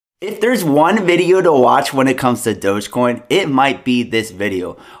If there's one video to watch when it comes to Dogecoin, it might be this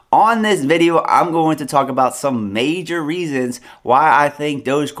video. On this video, I'm going to talk about some major reasons why I think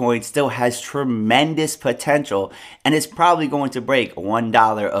Dogecoin still has tremendous potential and is probably going to break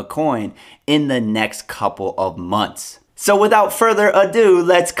 $1 a coin in the next couple of months. So without further ado,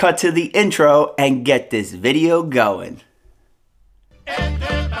 let's cut to the intro and get this video going.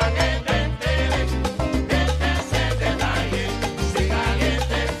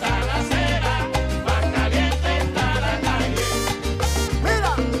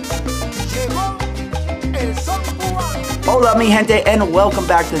 Hola mi gente and welcome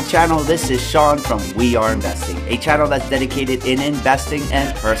back to the channel. This is Sean from We Are Investing, a channel that's dedicated in investing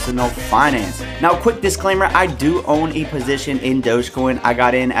and personal finance. Now, quick disclaimer, I do own a position in Dogecoin. I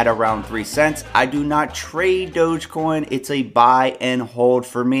got in at around 3 cents. I do not trade Dogecoin. It's a buy and hold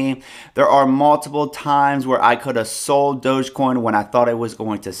for me. There are multiple times where I could have sold Dogecoin when I thought it was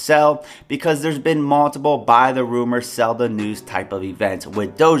going to sell because there's been multiple buy the rumor, sell the news type of events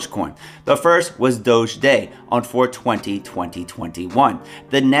with Dogecoin. The first was Doge Day on 4/20/2021.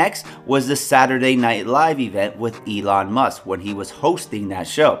 The next was the Saturday Night Live event with Elon Musk when he was hosting that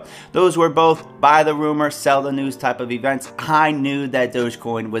show. Those were both buy the rumor, sell the news type of events. I knew that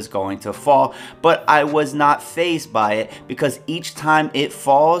Dogecoin was going to fall, but I was not fazed by it because each time it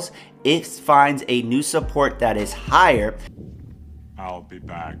falls, it finds a new support that is higher. I'll be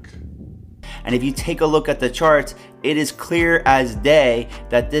back. And if you take a look at the charts, it is clear as day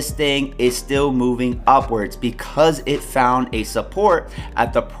that this thing is still moving upwards because it found a support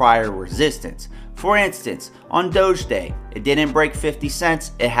at the prior resistance. For instance, on Doge Day, it didn't break 50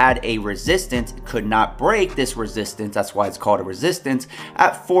 cents. It had a resistance. It could not break this resistance. That's why it's called a resistance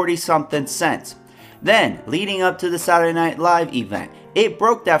at 40 something cents. Then, leading up to the Saturday Night Live event, it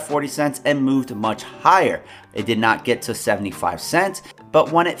broke that 40 cents and moved much higher. It did not get to 75 cents,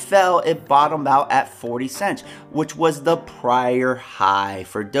 but when it fell, it bottomed out at 40 cents, which was the prior high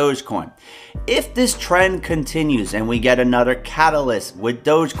for Dogecoin. If this trend continues and we get another catalyst with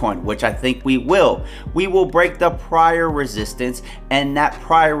Dogecoin, which I think we will break the prior resistance, and that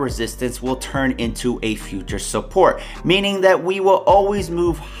prior resistance will turn into a future support, meaning that we will always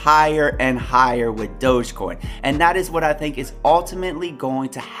move higher and higher with Dogecoin. And that is what I think is ultimately going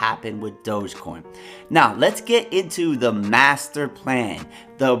to happen with Dogecoin. Now, let's get into the master plan,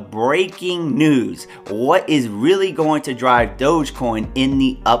 the breaking news, what is really going to drive Dogecoin in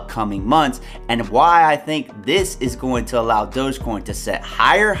the upcoming months, and why I think this is going to allow Dogecoin to set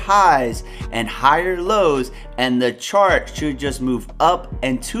higher highs and higher lows, and the chart should just move up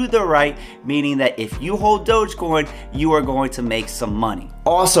and to the right, meaning that if you hold Dogecoin, you are going to make some money.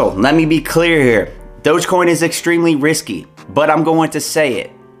 Also, let me be clear here. Dogecoin is extremely risky, but I'm going to say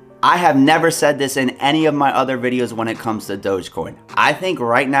it. I have never said this in any of my other videos when it comes to Dogecoin. I think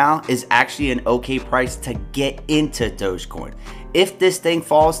right now is actually an okay price to get into Dogecoin. If this thing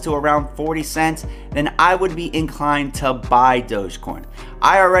falls to around 40 cents, then I would be inclined to buy Dogecoin.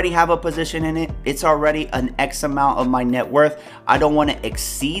 I already have a position in it. It's already an X amount of my net worth. I don't want to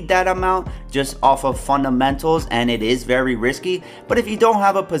exceed that amount just off of fundamentals, and it is very risky. But if you don't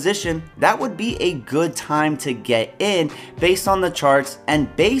have a position, that would be a good time to get in based on the charts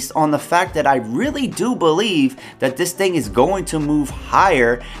and based on the fact that I really do believe that this thing is going to move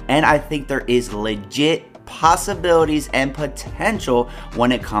higher, and I think there is legit possibilities and potential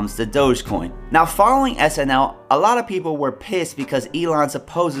when it comes to Dogecoin. Now, following SNL, a lot of people were pissed because Elon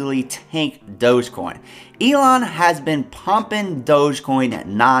supposedly tanked Dogecoin. Elon has been pumping Dogecoin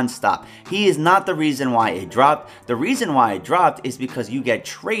non-stop. He is not the reason why it dropped. The reason why it dropped is because you get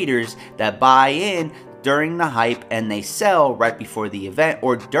traders that buy in during the hype and they sell right before the event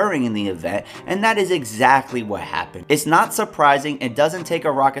or during the event, and that is exactly what happened. It's not surprising. It doesn't take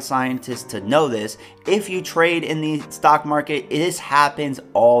a rocket scientist to know this. If you trade in the stock market, this happens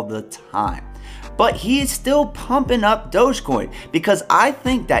all the time. But he is still pumping up Dogecoin because I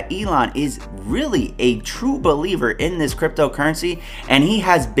think that Elon is really a true believer in this cryptocurrency and he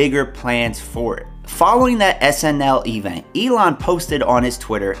has bigger plans for it. Following that SNL event, Elon posted on his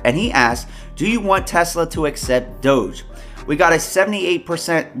Twitter and he asked, "Do you want Tesla to accept Doge?" We got a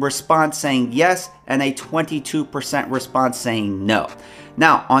 78% response saying yes and a 22% response saying no.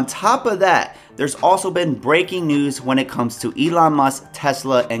 Now, on top of that, there's also been breaking news when it comes to Elon Musk,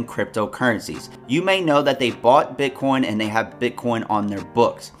 Tesla, and cryptocurrencies. You may know that they bought Bitcoin and they have Bitcoin on their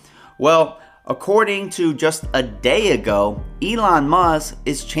books. Well, According to just a day ago, Elon Musk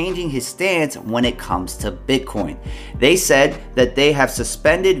is changing his stance when it comes to Bitcoin. They said that they have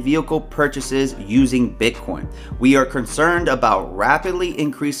suspended vehicle purchases using Bitcoin. We are concerned about rapidly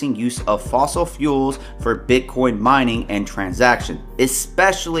increasing use of fossil fuels for Bitcoin mining and transaction,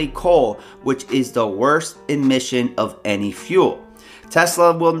 especially coal, which is the worst emission of any fuel.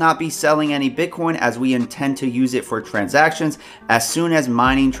 Tesla will not be selling any Bitcoin as we intend to use it for transactions as soon as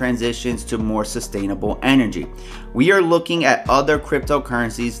mining transitions to more sustainable energy. We are looking at other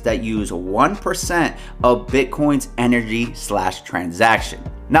cryptocurrencies that use 1% of Bitcoin's energy/transaction.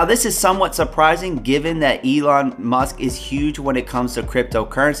 Now, this is somewhat surprising given that Elon Musk is huge when it comes to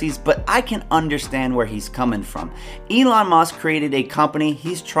cryptocurrencies, but I can understand where he's coming from. Elon Musk created a company.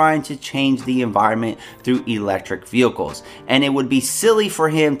 He's trying to change the environment through electric vehicles, and it would be silly for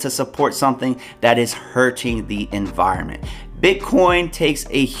him to support something that is hurting the environment. Bitcoin takes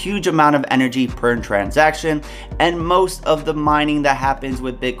a huge amount of energy per transaction, and most of the mining that happens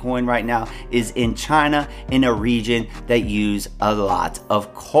with Bitcoin right now is in China, in a region that use a lot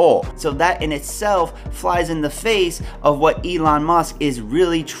of coal. So that in itself flies in the face of what Elon Musk is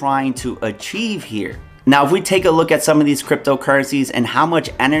really trying to achieve here. Now, if we take a look at some of these cryptocurrencies and how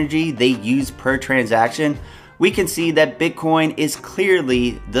much energy they use per transaction, we can see that Bitcoin is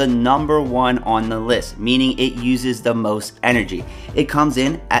clearly the #1 on the list, meaning it uses the most energy. It comes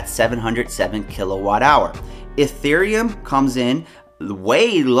in at 707 kilowatt hour. Ethereum comes in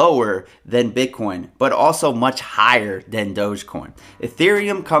way lower than Bitcoin, but also much higher than Dogecoin.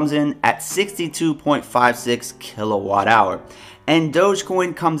 Ethereum comes in at 62.56 kilowatt hour. And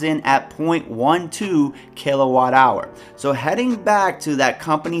Dogecoin comes in at 0.12 kilowatt hour. So heading back to that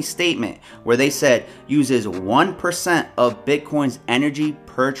company statement where they said uses 1% of Bitcoin's energy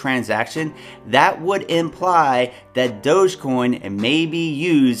per transaction, that would imply that Dogecoin may be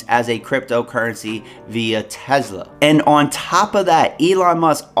used as a cryptocurrency via Tesla. And on top of that, Elon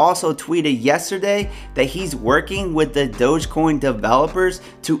Musk also tweeted yesterday that he's working with the Dogecoin developers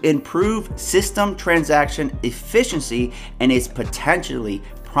to improve system transaction efficiency and is potentially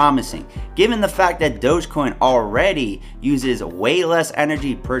promising. Given the fact that Dogecoin already uses way less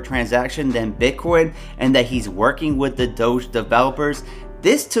energy per transaction than Bitcoin and that he's working with the Doge developers,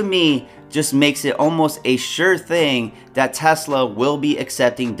 this to me just makes it almost a sure thing that Tesla will be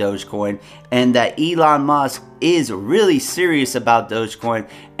accepting Dogecoin and that Elon Musk is really serious about Dogecoin.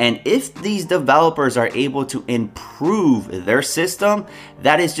 And if these developers are able to improve their system,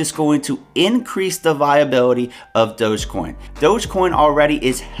 that is just going to increase the viability of Dogecoin. Dogecoin already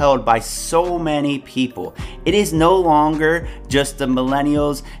is held by so many people. It is no longer just the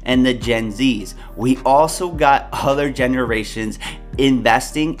millennials and the Gen Zs. We also got other generations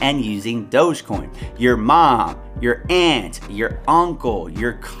investing and using Dogecoin. Your mom, your aunt, your uncle,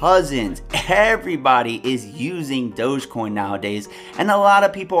 your cousins, everybody is using Dogecoin nowadays, and a lot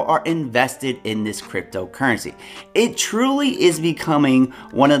of people are invested in this cryptocurrency. It truly is becoming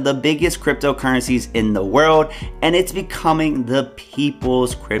one of the biggest cryptocurrencies in the world, and it's becoming the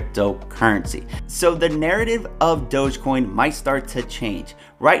people's cryptocurrency. So the narrative of Dogecoin might start to change.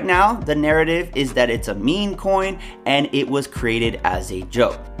 Right now, the narrative is that it's a meme coin and it was created as a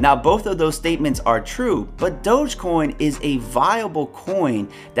joke. Now, both of those statements are true, but Dogecoin is a viable coin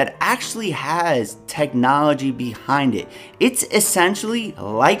that actually has technology behind it. It's essentially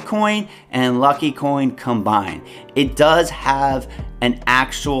Litecoin and Lucky Coin combined. It does have an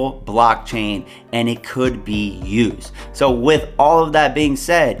actual blockchain and it could be used. So with all of that being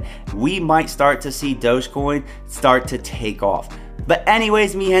said, we might start to see Dogecoin start to take off. But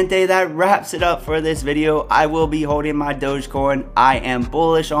anyways, mi gente, that wraps it up for this video. I will be holding my Dogecoin. I am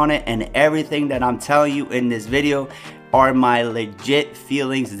bullish on it, and everything that I'm telling you in this video are my legit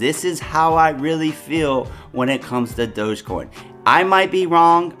feelings. This is how I really feel when it comes to Dogecoin. I might be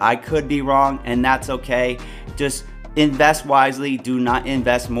wrong, I could be wrong, and that's okay. Just invest wisely. Do not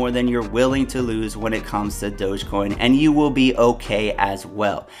invest more than you're willing to lose when it comes to Dogecoin, and you will be okay as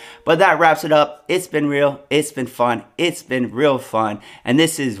well. But that wraps it up. It's been real. It's been fun. It's been real fun. And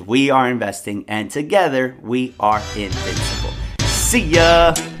this is We Are Investing, and together we are invincible. See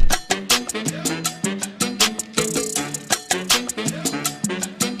ya.